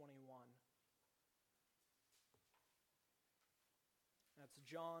That's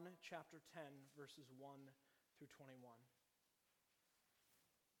John chapter 10, verses 1 through 21.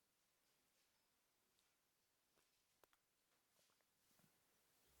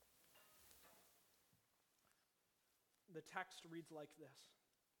 The text reads like this.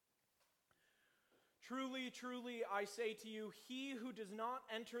 Truly, truly, I say to you, he who does not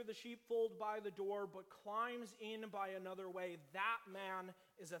enter the sheepfold by the door, but climbs in by another way, that man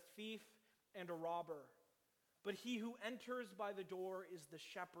is a thief and a robber. But he who enters by the door is the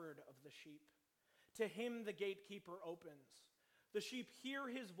shepherd of the sheep. To him the gatekeeper opens. The sheep hear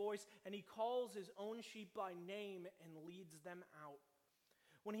his voice, and he calls his own sheep by name and leads them out.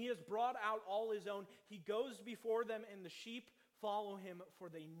 When he has brought out all his own, he goes before them, and the sheep follow him, for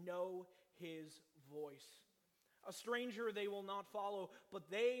they know his voice. A stranger they will not follow,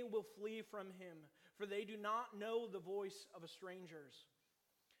 but they will flee from him, for they do not know the voice of a stranger's.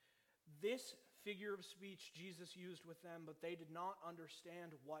 This figure of speech Jesus used with them, but they did not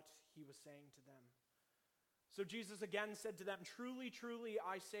understand what he was saying to them. So Jesus again said to them, Truly, truly,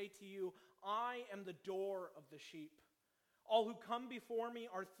 I say to you, I am the door of the sheep. All who come before me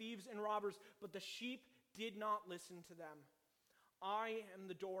are thieves and robbers, but the sheep did not listen to them. I am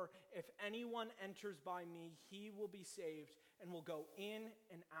the door. If anyone enters by me, he will be saved and will go in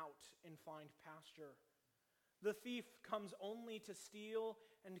and out and find pasture. The thief comes only to steal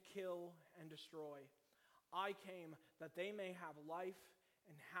and kill and destroy. I came that they may have life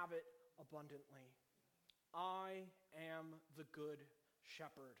and have it abundantly. I am the good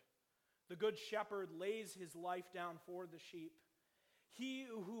shepherd. The good shepherd lays his life down for the sheep. He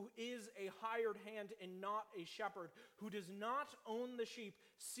who is a hired hand and not a shepherd, who does not own the sheep,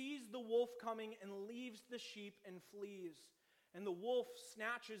 sees the wolf coming and leaves the sheep and flees. And the wolf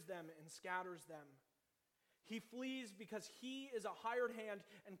snatches them and scatters them. He flees because he is a hired hand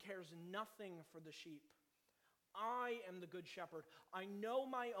and cares nothing for the sheep. I am the good shepherd. I know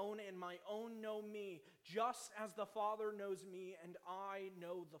my own, and my own know me, just as the Father knows me, and I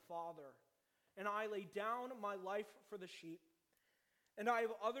know the Father. And I lay down my life for the sheep. And I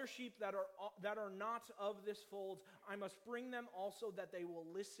have other sheep that are not of this fold. I must bring them also, that they will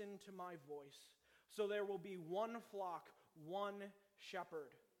listen to my voice. So there will be one flock, one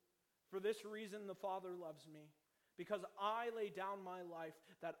shepherd. For this reason the Father loves me, because I lay down my life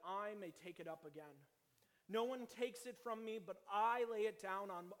that I may take it up again. No one takes it from me, but I lay it down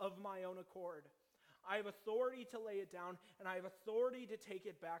of my own accord. I have authority to lay it down, and I have authority to take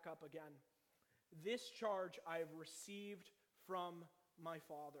it back up again. This charge I have received from my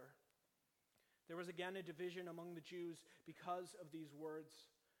Father. There was again a division among the Jews because of these words.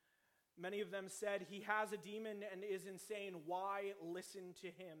 Many of them said, He has a demon and is insane. Why listen to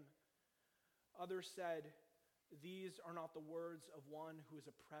him? Others said, These are not the words of one who is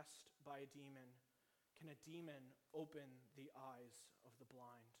oppressed by a demon. Can a demon open the eyes of the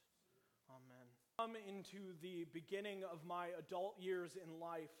blind? Amen. Come into the beginning of my adult years in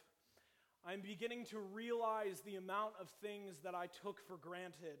life. I'm beginning to realize the amount of things that I took for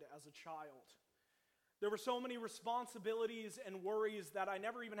granted as a child. There were so many responsibilities and worries that I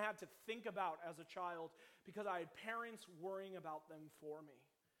never even had to think about as a child because I had parents worrying about them for me.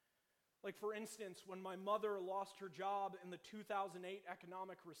 Like, for instance, when my mother lost her job in the 2008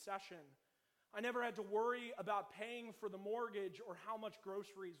 economic recession, I never had to worry about paying for the mortgage or how much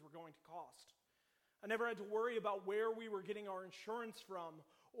groceries were going to cost. I never had to worry about where we were getting our insurance from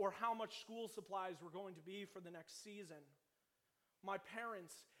or how much school supplies were going to be for the next season. My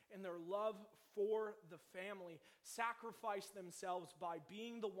parents, in their love for the family, sacrificed themselves by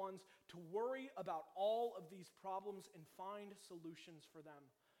being the ones to worry about all of these problems and find solutions for them,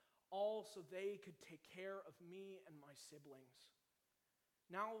 all so they could take care of me and my siblings.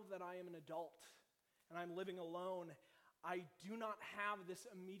 Now that I am an adult and I'm living alone, I do not have this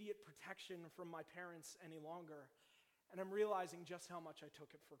immediate protection from my parents any longer, and I'm realizing just how much I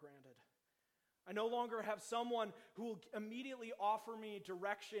took it for granted. I no longer have someone who will immediately offer me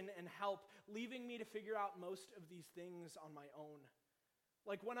direction and help, leaving me to figure out most of these things on my own.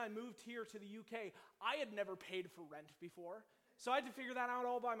 Like when I moved here to the UK, I had never paid for rent before, so I had to figure that out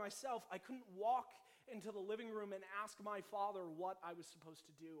all by myself. I couldn't walk into the living room and ask my father what I was supposed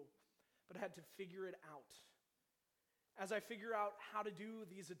to do, but I had to figure it out. As I figure out how to do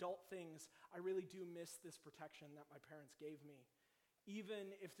these adult things, I really do miss this protection that my parents gave me,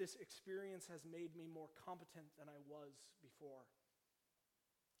 even if this experience has made me more competent than I was before.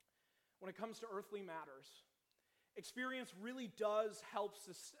 When it comes to earthly matters, experience really does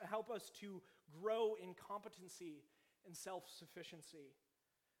help us to grow in competency and self-sufficiency.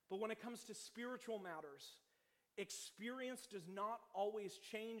 But when it comes to spiritual matters, Experience does not always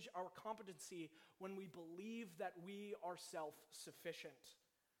change our competency when we believe that we are self-sufficient.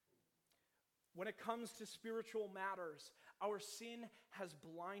 When it comes to spiritual matters, our sin has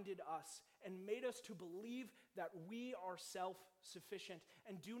blinded us and made us to believe that we are self-sufficient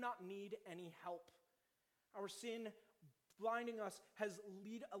and do not need any help. Our sin blinding us has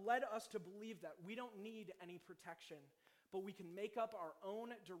led us to believe that we don't need any protection, but we can make up our own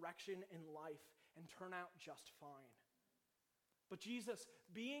direction in life and turn out just fine. But Jesus,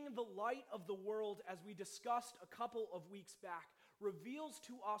 being the light of the world, as we discussed a couple of weeks back, reveals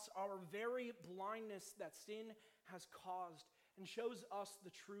to us our very blindness that sin has caused and shows us the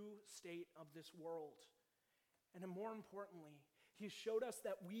true state of this world. And more importantly, he showed us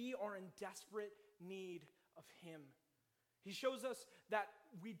that we are in desperate need of him. He shows us that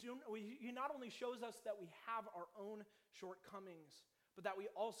he not only shows us that we have our own shortcomings, but that we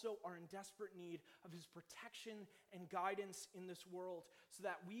also are in desperate need of his protection and guidance in this world so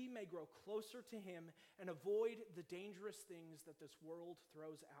that we may grow closer to him and avoid the dangerous things that this world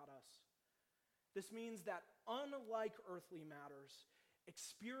throws at us. This means that unlike earthly matters,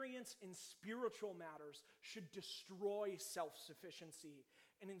 experience in spiritual matters should destroy self-sufficiency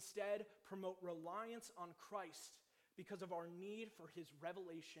and instead promote reliance on Christ because of our need for his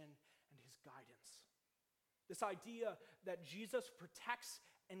revelation and his guidance. This idea that Jesus protects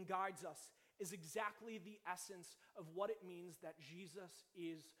and guides us is exactly the essence of what it means that Jesus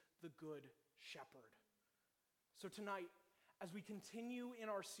is the Good Shepherd. So tonight, as we continue in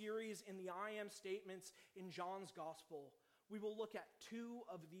our series in the I am statements in John's Gospel, we will look at two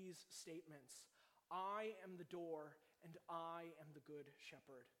of these statements. I am the door and I am the Good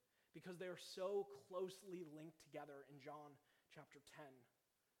Shepherd, because they are so closely linked together in John chapter 10.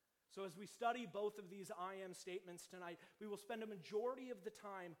 So as we study both of these I am statements tonight, we will spend a majority of the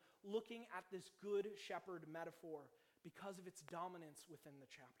time looking at this good shepherd metaphor because of its dominance within the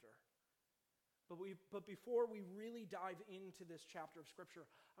chapter. But before we really dive into this chapter of Scripture,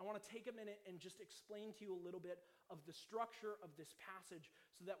 I want to take a minute and just explain to you a little bit of the structure of this passage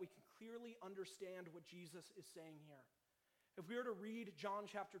so that we can clearly understand what Jesus is saying here. If we were to read John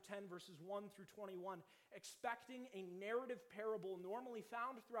chapter 10, verses 1 through 21, expecting a narrative parable normally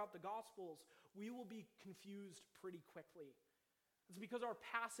found throughout the Gospels, we will be confused pretty quickly. It's because our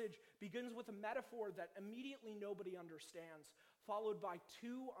passage begins with a metaphor that immediately nobody understands, followed by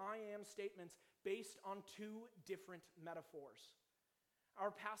two I am statements based on two different metaphors.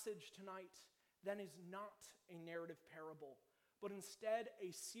 Our passage tonight then is not a narrative parable, but instead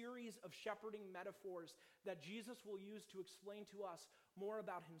a series of shepherding metaphors that Jesus will use to explain to us more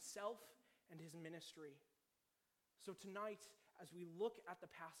about himself and his ministry. So tonight, as we look at the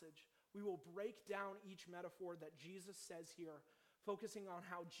passage, we will break down each metaphor that Jesus says here, focusing on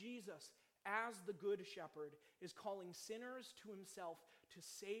how Jesus, as the Good Shepherd, is calling sinners to himself to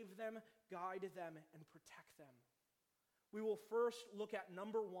save them, guide them, and protect them. We will first look at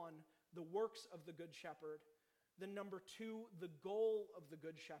number 1, the works of the Good Shepherd. Then number 2, the goal of the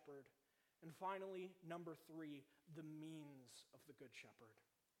Good Shepherd. And finally, number 3, the means of the Good Shepherd.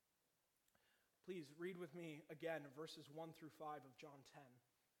 Please read with me again verses 1 through 5 of John 10.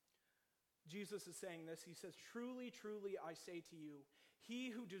 Jesus is saying this. He says, "Truly, truly, I say to you, he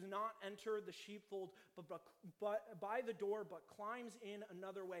who does not enter the sheepfold but by the door but climbs in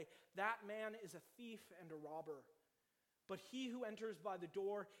another way, that man is a thief and a robber. But he who enters by the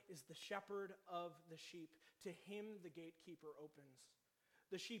door is the shepherd of the sheep. To him the gatekeeper opens.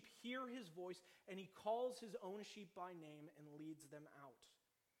 The sheep hear his voice, and he calls his own sheep by name and leads them out.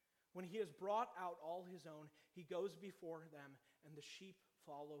 When he has brought out all his own, he goes before them, and the sheep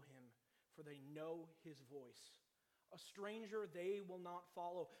follow him, for they know his voice. A stranger they will not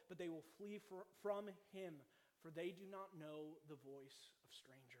follow, but they will flee from him, for they do not know the voice of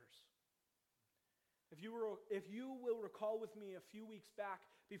strangers." If you will recall with me a few weeks back,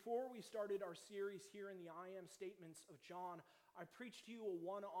 before we started our series here in the I am statements of John, I preached to you a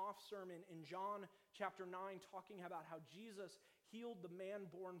one-off sermon in John chapter 9 talking about how Jesus healed the man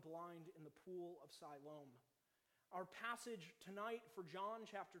born blind in the pool of Siloam. Our passage tonight for John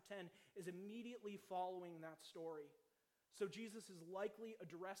chapter 10 is immediately following that story. So Jesus is likely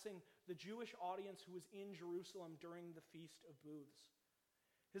addressing the Jewish audience who was in Jerusalem during the Feast of Booths.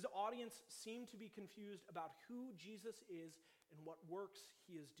 His audience seemed to be confused about who Jesus is and what works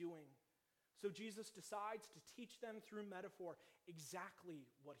he is doing. So Jesus decides to teach them through metaphor exactly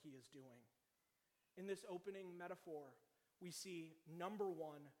what he is doing. In this opening metaphor, we see, number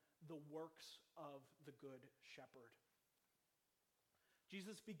 1, the works of the Good Shepherd.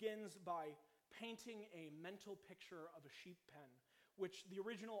 Jesus begins by painting a mental picture of a sheep pen which the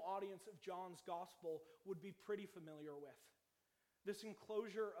original audience of John's gospel would be pretty familiar with. This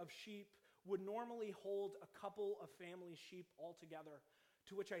enclosure of sheep would normally hold a couple of family sheep altogether,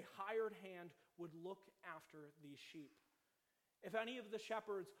 to which a hired hand would look after these sheep. If any of the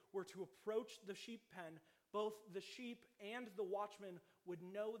shepherds were to approach the sheep pen, both the sheep and the watchman would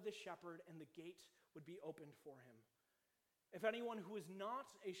know the shepherd, and the gate would be opened for him. If anyone who is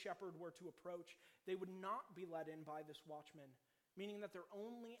not a shepherd were to approach, they would not be let in by this watchman, meaning that their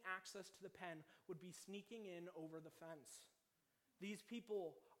only access to the pen would be sneaking in over the fence. These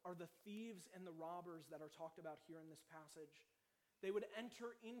people are the thieves and the robbers that are talked about here in this passage. They would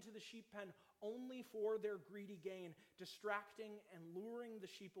enter into the sheep pen only for their greedy gain, distracting and luring the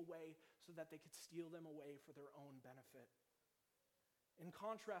sheep away so that they could steal them away for their own benefit. In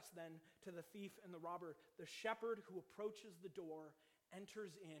contrast then to the thief and the robber, the shepherd who approaches the door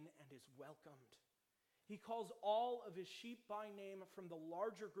enters in and is welcomed. He calls all of his sheep by name from the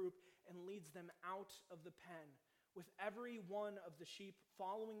larger group and leads them out of the pen, with every one of the sheep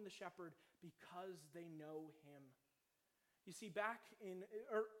following the shepherd because they know him. You see,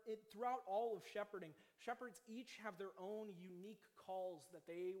 throughout all of shepherding, shepherds each have their own unique calls that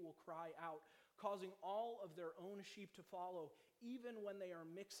they will cry out, causing all of their own sheep to follow, even when they are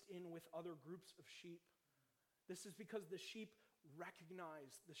mixed in with other groups of sheep. This is because the sheep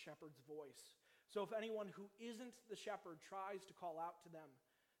recognize the shepherd's voice. So if anyone who isn't the shepherd tries to call out to them,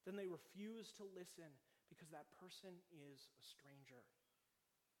 then they refuse to listen because that person is a stranger.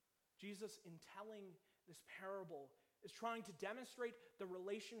 Jesus, in telling this parable, is trying to demonstrate the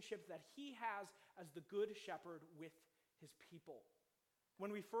relationship that he has as the good shepherd with his people.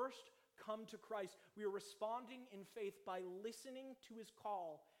 When we first come to Christ, we are responding in faith by listening to his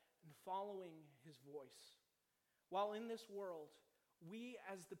call and following his voice. While in this world, we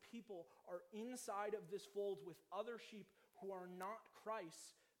as the people are inside of this fold with other sheep who are not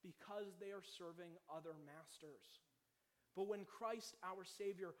Christ's because they are serving other masters. But when Christ, our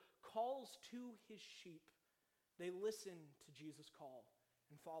Savior, calls to his sheep, they listen to Jesus' call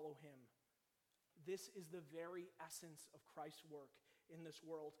and follow him. This is the very essence of Christ's work in this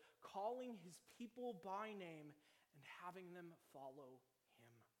world, calling his people by name and having them follow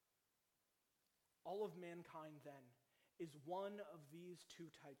him. All of mankind, then, is one of these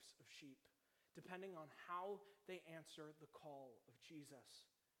two types of sheep, depending on how they answer the call of Jesus.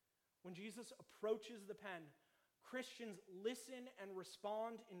 When Jesus approaches the pen, Christians listen and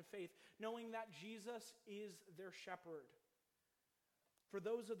respond in faith, knowing that Jesus is their shepherd. For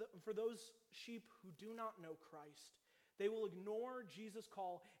those sheep who do not know Christ, they will ignore Jesus'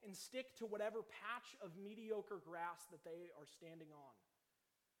 call and stick to whatever patch of mediocre grass that they are standing on.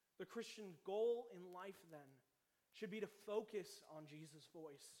 The Christian goal in life, then, should be to focus on Jesus'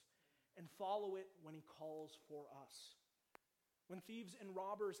 voice and follow it when he calls for us. When thieves and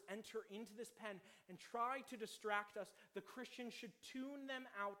robbers enter into this pen and try to distract us, the Christian should tune them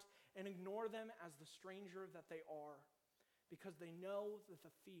out and ignore them as the stranger that they are, because they know that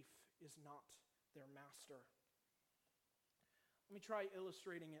the thief is not their master. Let me try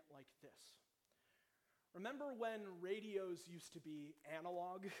illustrating it like this. Remember when radios used to be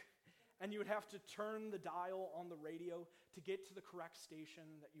analog, and you would have to turn the dial on the radio to get to the correct station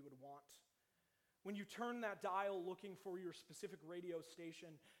that you would want? When you turned that dial looking for your specific radio station,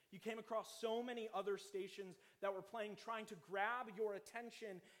 you came across so many other stations that were playing, trying to grab your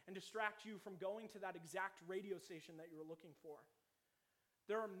attention and distract you from going to that exact radio station that you were looking for.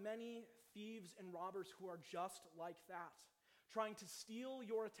 There are many thieves and robbers who are just like that, trying to steal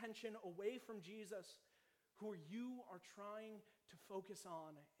your attention away from Jesus, who you are trying to focus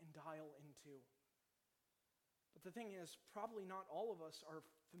on and dial into. But the thing is, probably not all of us are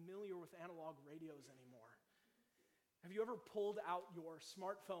familiar with analog radios anymore. Have you ever pulled out your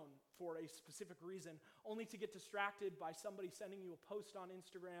smartphone for a specific reason, only to get distracted by somebody sending you a post on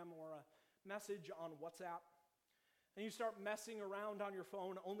Instagram or a message on WhatsApp? And you start messing around on your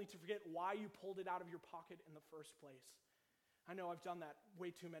phone only to forget why you pulled it out of your pocket in the first place. I know I've done that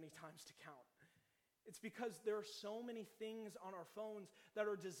way too many times to count. It's because there are so many things on our phones that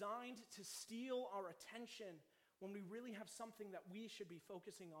are designed to steal our attention when we really have something that we should be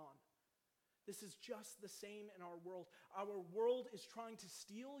focusing on. This is just the same in our world. Our world is trying to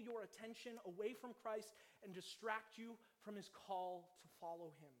steal your attention away from Christ and distract you from his call to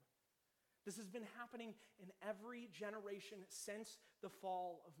follow him. This has been happening in every generation since the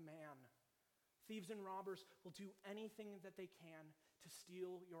fall of man. Thieves and robbers will do anything that they can to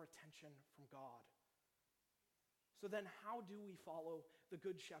steal your attention from God. So then how do we follow the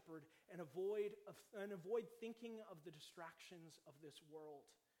Good Shepherd and avoid thinking of the distractions of this world?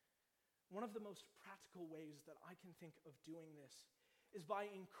 One of the most practical ways that I can think of doing this is by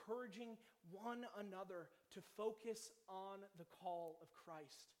encouraging one another to focus on the call of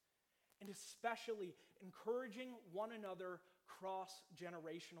Christ, and especially encouraging one another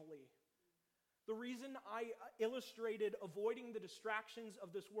cross-generationally. The reason I illustrated avoiding the distractions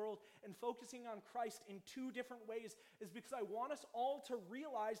of this world and focusing on Christ in two different ways is because I want us all to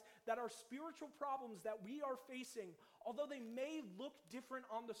realize that our spiritual problems that we are facing, although they may look different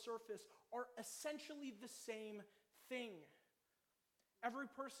on the surface, are essentially the same thing. Every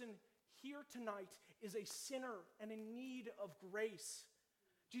person here tonight is a sinner and in need of grace.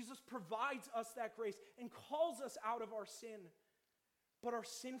 Jesus provides us that grace and calls us out of our sin. But our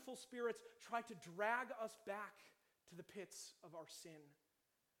sinful spirits try to drag us back to the pits of our sin.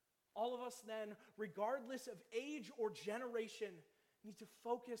 All of us then, regardless of age or generation, need to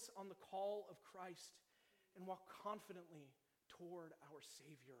focus on the call of Christ and walk confidently toward our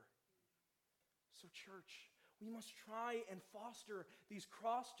Savior. So, church, we must try and foster these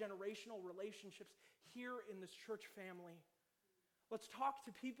cross-generational relationships here in this church family. Let's talk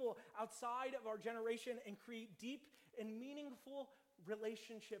to people outside of our generation and create deep and meaningful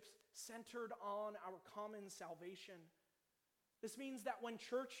relationships centered on our common salvation. This means that when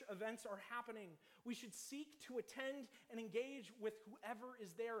church events are happening, we should seek to attend and engage with whoever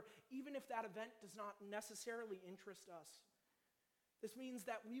is there, even if that event does not necessarily interest us. This means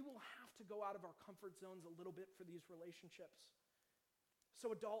that we will have to go out of our comfort zones a little bit for these relationships.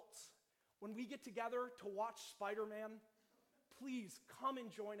 So adults, when we get together to watch Spider-Man, please come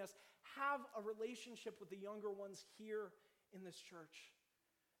and join us. Have a relationship with the younger ones here in this church.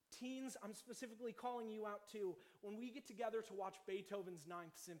 Teens, I'm specifically calling you out too. When we get together to watch Beethoven's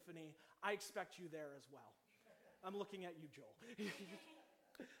Ninth Symphony, I expect you there as well. I'm looking at you, Joel.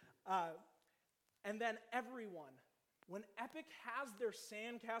 And then everyone, when Epic has their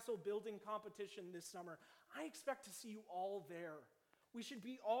sandcastle building competition this summer, I expect to see you all there. We should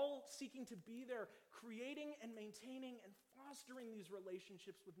be all seeking to be there, creating and maintaining and fostering these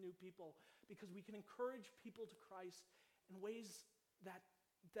relationships with new people, because we can encourage people to Christ in ways that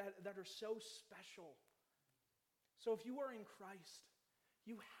are so special. So if you are in Christ,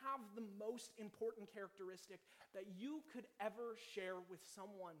 you have the most important characteristic that you could ever share with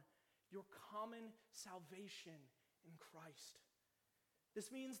someone: your common salvation in Christ.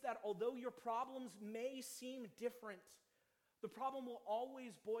 This means that although your problems may seem different, the problem will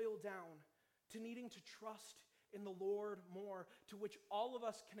always boil down to needing to trust in the Lord more, to which all of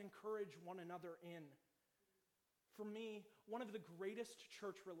us can encourage one another in. For me, one of the greatest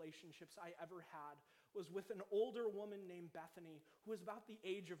church relationships I ever had was with an older woman named Bethany, who was about the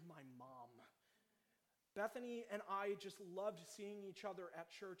age of my mom. Bethany and I just loved seeing each other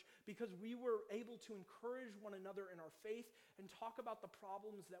at church because we were able to encourage one another in our faith and talk about the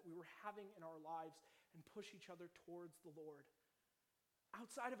problems that we were having in our lives and push each other towards the Lord.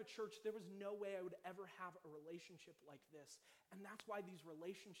 Outside of a church, there was no way I would ever have a relationship like this. And that's why these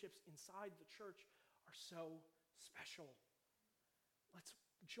relationships inside the church are so special. Let's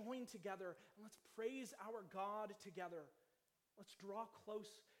join together and let's praise our God together. Let's draw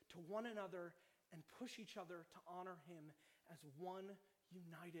close to one another and push each other to honor him as one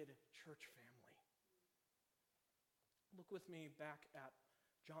united church family. Look with me back at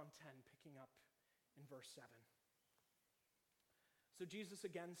John 10, picking up in verse 7. So Jesus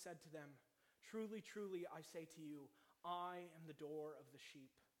again said to them, "Truly, truly, I say to you, I am the door of the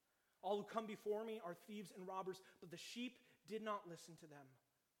sheep. All who come before me are thieves and robbers, but the sheep did not listen to them.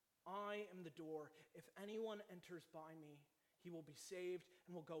 I am the door. If anyone enters by me, he will be saved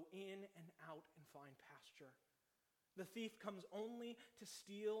and will go in and out and find pasture. The thief comes only to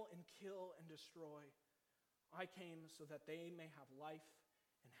steal and kill and destroy. I came so that they may have life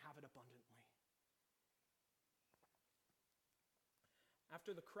and have it abundantly."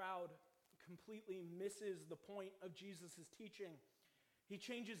 After the crowd completely misses the point of Jesus' teaching, he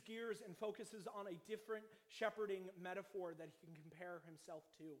changes gears and focuses on a different shepherding metaphor that he can compare himself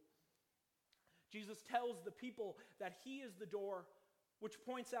to. Jesus tells the people that he is the door, which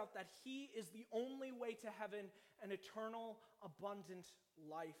points out that he is the only way to heaven and eternal, abundant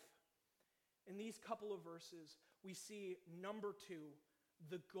life. In these couple of verses, we see number 2,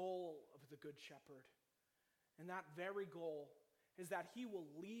 the goal of the Good Shepherd. And that very goal is that he will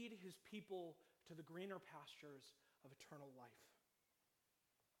lead his people to the greener pastures of eternal life.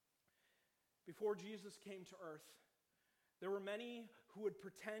 Before Jesus came to earth, there were many who would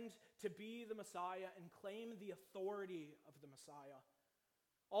pretend to be the Messiah and claim the authority of the Messiah.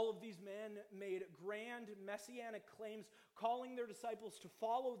 All of these men made grand messianic claims, calling their disciples to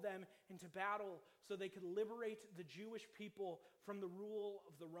follow them into battle so they could liberate the Jewish people from the rule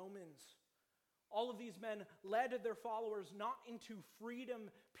of the Romans. All of these men led their followers not into freedom,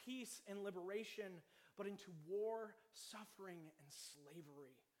 peace, and liberation, but into war, suffering, and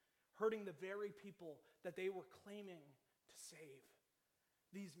slavery, hurting the very people that they were claiming to save.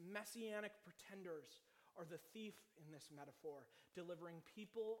 These messianic pretenders are the thief in this metaphor, delivering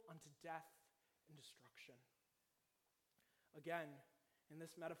people unto death and destruction. Again, in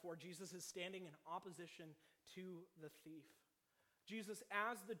this metaphor, Jesus is standing in opposition to the thief. Jesus,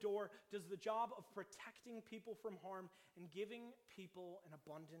 as the door, does the job of protecting people from harm and giving people an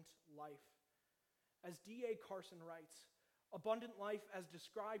abundant life. As D.A. Carson writes, abundant life, as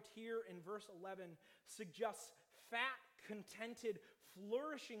described here in verse 11, suggests fat, contented,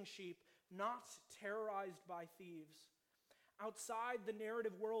 flourishing sheep, not terrorized by thieves. Outside the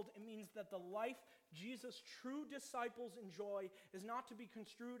narrative world, it means that the life Jesus' true disciples enjoy is not to be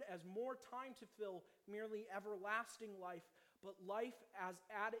construed as more time to fill merely everlasting life, but life as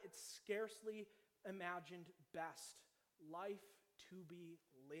at its scarcely imagined best, life to be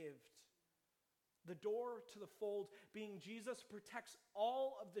lived. The door to the fold, being Jesus, protects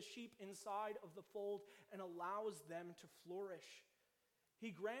all of the sheep inside of the fold and allows them to flourish. He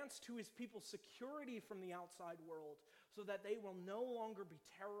grants to his people security from the outside world so that they will no longer be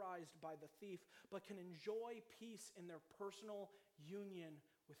terrorized by the thief, but can enjoy peace in their personal union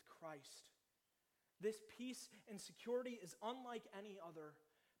with Christ. This peace and security is unlike any other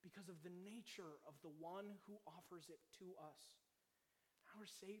because of the nature of the one who offers it to us. Our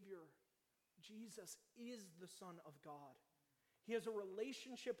Savior, Jesus, is the Son of God. He has a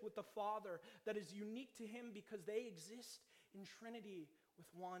relationship with the Father that is unique to him because they exist in Trinity with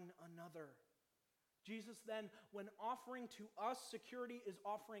one another. Jesus then, when offering to us security, is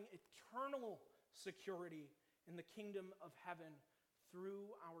offering eternal security in the kingdom of heaven through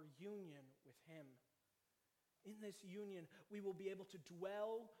our union with him. In this union, we will be able to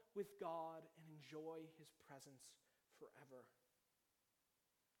dwell with God and enjoy his presence forever.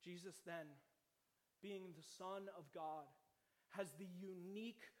 Jesus then, being the Son of God, has the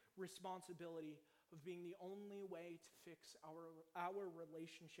unique responsibility of being the only way to fix our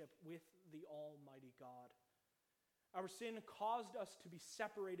relationship with the Almighty God. Our sin caused us to be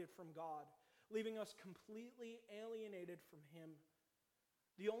separated from God, leaving us completely alienated from him.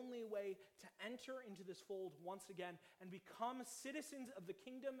 The only way to enter into this fold once again and become citizens of the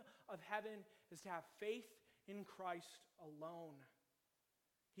kingdom of heaven is to have faith in Christ alone.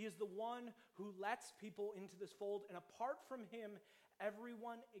 He is the one who lets people into this fold, and apart from him,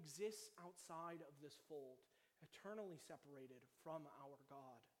 everyone exists outside of this fold, eternally separated from our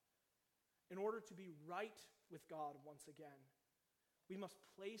God. In order to be right with God once again, we must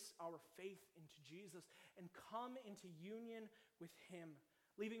place our faith into Jesus and come into union with him,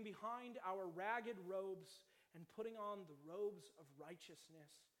 leaving behind our ragged robes and putting on the robes of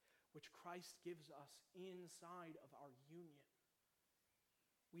righteousness, which Christ gives us inside of our union.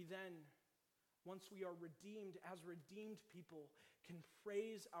 We then, once we are redeemed as redeemed people, can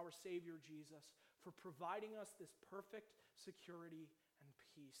praise our Savior Jesus for providing us this perfect security and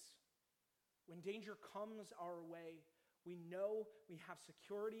peace. When danger comes our way, we know we have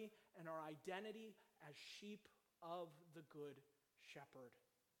security and our identity as sheep of the Good Shepherd.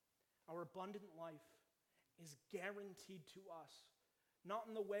 Our abundant life is guaranteed to us, not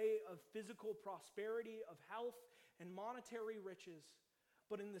in the way of physical prosperity, of health and monetary riches,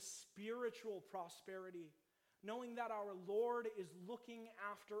 but in the spiritual prosperity, knowing that our Lord is looking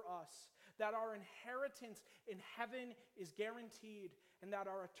after us, that our inheritance in heaven is guaranteed, and that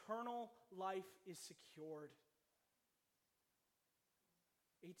our eternal life is secured.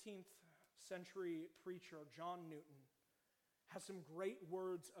 18th century preacher John Newton has some great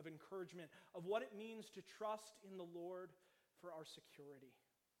words of encouragement of what it means to trust in the Lord for our security.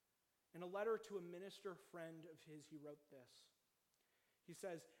 In a letter to a minister friend of his, he wrote this. He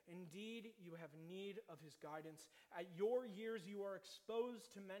says, "Indeed, you have need of his guidance. At your years you are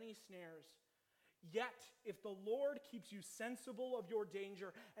exposed to many snares. Yet, if the Lord keeps you sensible of your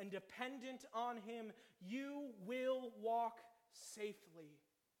danger and dependent on him, you will walk safely.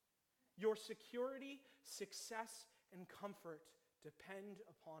 Your security, success, and comfort depend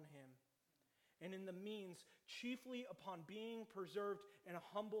upon him, and in the means, chiefly upon being preserved in a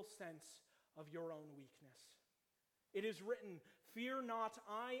humble sense of your own weakness. It is written, 'Fear not,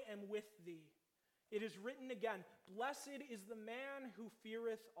 I am with thee.' It is written again, 'Blessed is the man who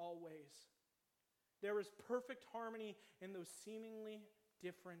feareth always.' There is perfect harmony in those seemingly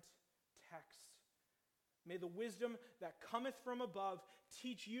different texts. May the wisdom that cometh from above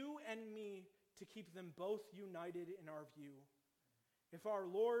teach you and me to keep them both united in our view. If our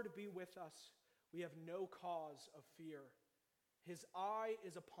Lord be with us, we have no cause of fear. His eye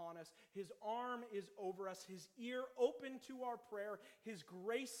is upon us. His arm is over us. His ear open to our prayer. His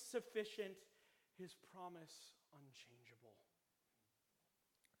grace sufficient. His promise unchangeable.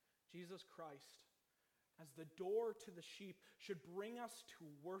 Jesus Christ, as the door to the sheep, should bring us to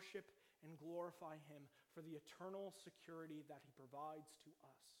worship and glorify him for the eternal security that he provides to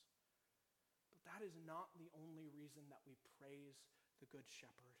us. But that is not the only reason that we praise the Good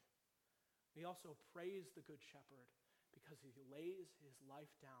Shepherd. We also praise the Good Shepherd because he lays his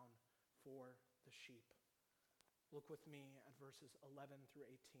life down for the sheep. Look with me at verses 11 through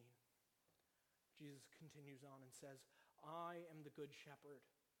 18. Jesus continues on and says, I am the Good Shepherd.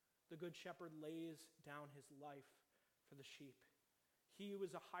 The Good Shepherd lays down his life for the sheep. He who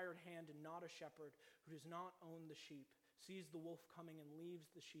is a hired hand and not a shepherd, who does not own the sheep, sees the wolf coming and leaves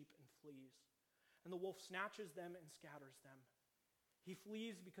the sheep and flees. And the wolf snatches them and scatters them. He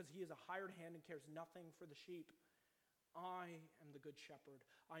flees because he is a hired hand and cares nothing for the sheep. I am the Good Shepherd.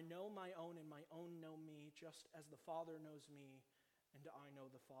 I know my own, and my own know me, just as the Father knows me, and I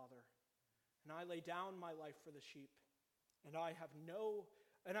know the Father. And I lay down my life for the sheep. And I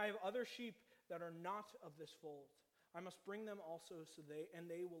have other sheep that are not of this fold. I must bring them also, and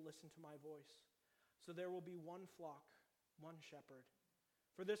they will listen to my voice. So there will be one flock, one shepherd.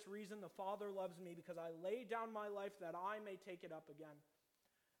 For this reason the Father loves me, because I lay down my life that I may take it up again.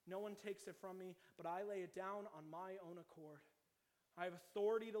 No one takes it from me, but I lay it down on my own accord. I have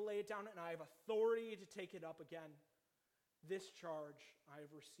authority to lay it down, and I have authority to take it up again. This charge I have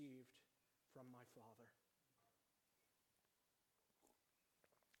received from my Father.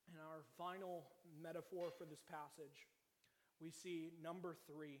 In our final metaphor for this passage, we see number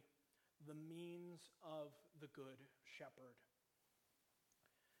 3, the means of the Good Shepherd.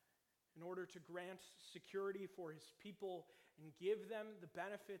 In order to grant security for his people and give them the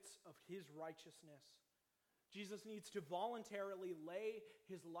benefits of his righteousness, Jesus needs to voluntarily lay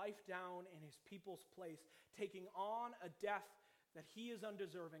his life down in his people's place, taking on a death that he is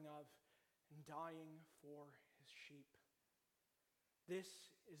undeserving of and dying for his sheep. This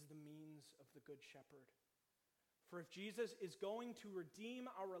is the means of the Good Shepherd. For if Jesus is going to redeem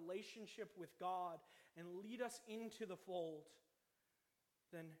our relationship with God and lead us into the fold,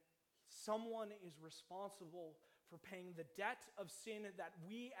 then someone is responsible for paying the debt of sin that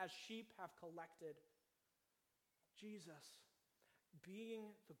we as sheep have collected. Jesus,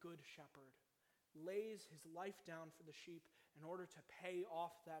 being the Good Shepherd, lays his life down for the sheep in order to pay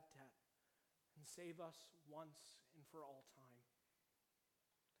off that debt and save us once and for all time.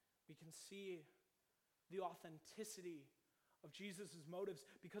 We can see the authenticity of Jesus' motives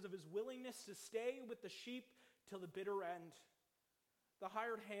because of his willingness to stay with the sheep till the bitter end. The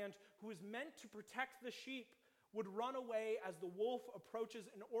hired hand, who is meant to protect the sheep, would run away as the wolf approaches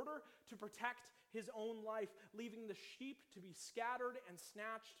in order to protect his own life, leaving the sheep to be scattered and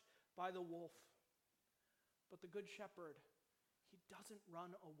snatched by the wolf. But the Good Shepherd, he doesn't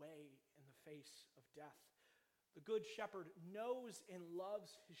run away in the face of death. The Good Shepherd knows and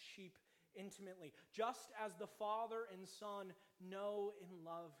loves his sheep intimately, just as the Father and Son know and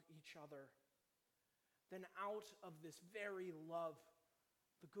love each other. Then out of this very love,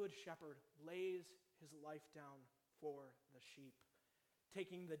 the Good Shepherd lays his life down for the sheep,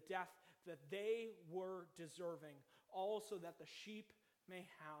 taking the death that they were deserving, all so that the sheep may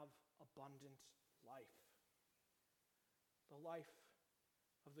have abundant life. The life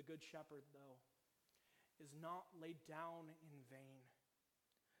of the Good Shepherd, though, is not laid down in vain.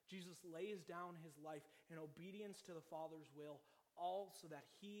 Jesus lays down his life in obedience to the Father's will, all so that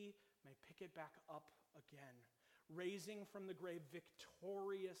he may pick it back up again, raising from the grave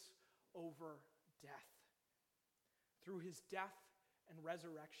victorious over death. Through his death and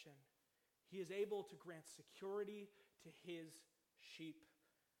resurrection, he is able to grant security to his sheep,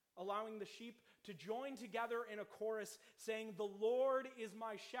 allowing the sheep to join together in a chorus saying, "The Lord is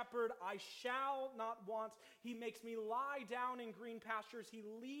my shepherd, I shall not want. He makes me lie down in green pastures. He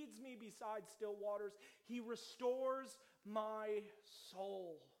leads me beside still waters. He restores my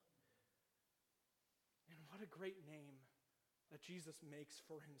soul." And what a great name that Jesus makes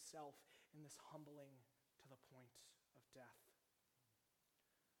for himself in this humbling to the point of death.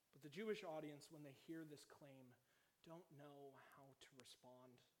 But the Jewish audience, when they hear this claim, don't know how to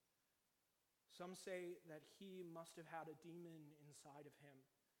respond. Some say that he must have had a demon inside of him,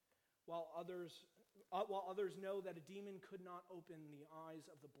 while others know that a demon could not open the eyes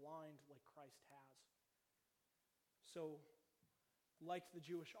of the blind like Christ has. So, like the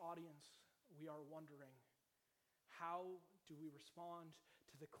Jewish audience, we are wondering, how do we respond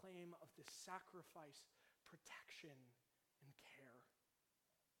to the claim of this sacrifice, protection, and care?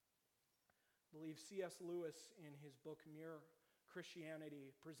 I believe C.S. Lewis, in his book Mere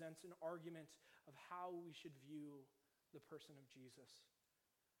Christianity presents an argument of how we should view the person of Jesus.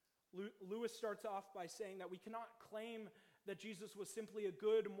 Lewis starts off by saying that we cannot claim that Jesus was simply a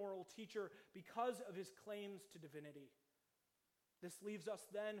good moral teacher because of his claims to divinity. This leaves us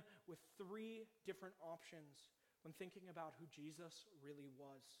then with three different options when thinking about who Jesus really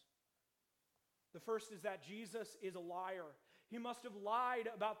was. The first is that Jesus is a liar. He must have lied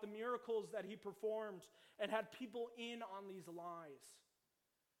about the miracles that he performed and had people in on these lies.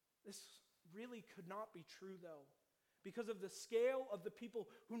 This really could not be true, though, because of the scale of the people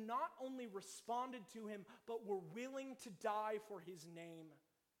who not only responded to him, but were willing to die for his name.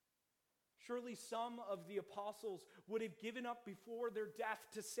 Surely some of the apostles would have given up before their death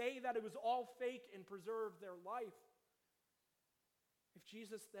to say that it was all fake and preserve their life. If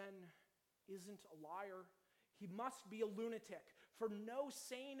Jesus then isn't a liar, he must be a lunatic, for no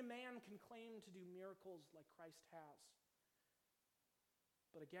sane man can claim to do miracles like Christ has.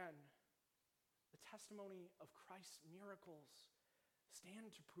 But again, the testimony of Christ's miracles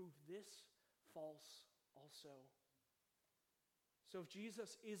stand to prove this false also. So if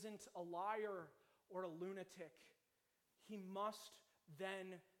Jesus isn't a liar or a lunatic, he must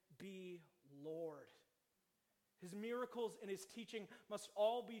then be Lord. His miracles and his teaching must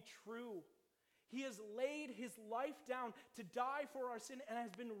all be true. He has laid his life down to die for our sin and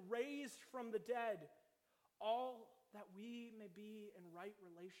has been raised from the dead, all that we may be in right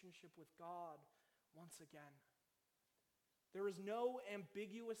relationship with God once again. There is no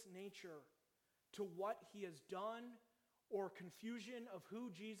ambiguous nature to what he has done or confusion of who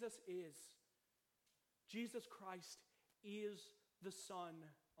Jesus is. Jesus Christ is the Son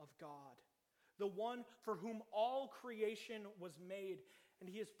of God, the one for whom all creation was made, and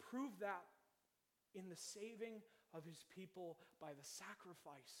he has proved that in the saving of his people by the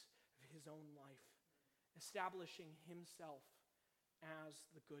sacrifice of his own life, establishing himself as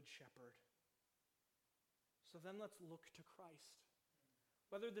the Good Shepherd. So then let's look to Christ.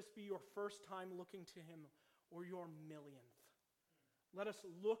 Whether this be your first time looking to him or your millionth, let us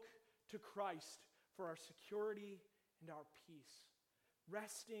look to Christ for our security and our peace,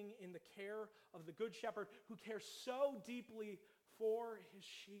 resting in the care of the Good Shepherd who cares so deeply for his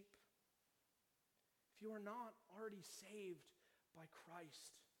sheep. If you are not already saved by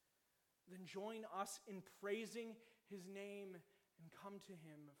Christ, then join us in praising his name and come to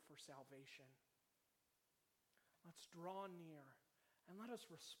him for salvation. Let's draw near and let us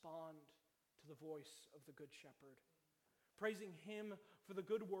respond to the voice of the Good Shepherd, praising him for the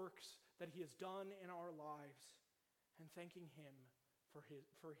good works that he has done in our lives and thanking him for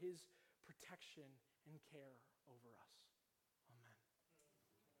his protection and care over us.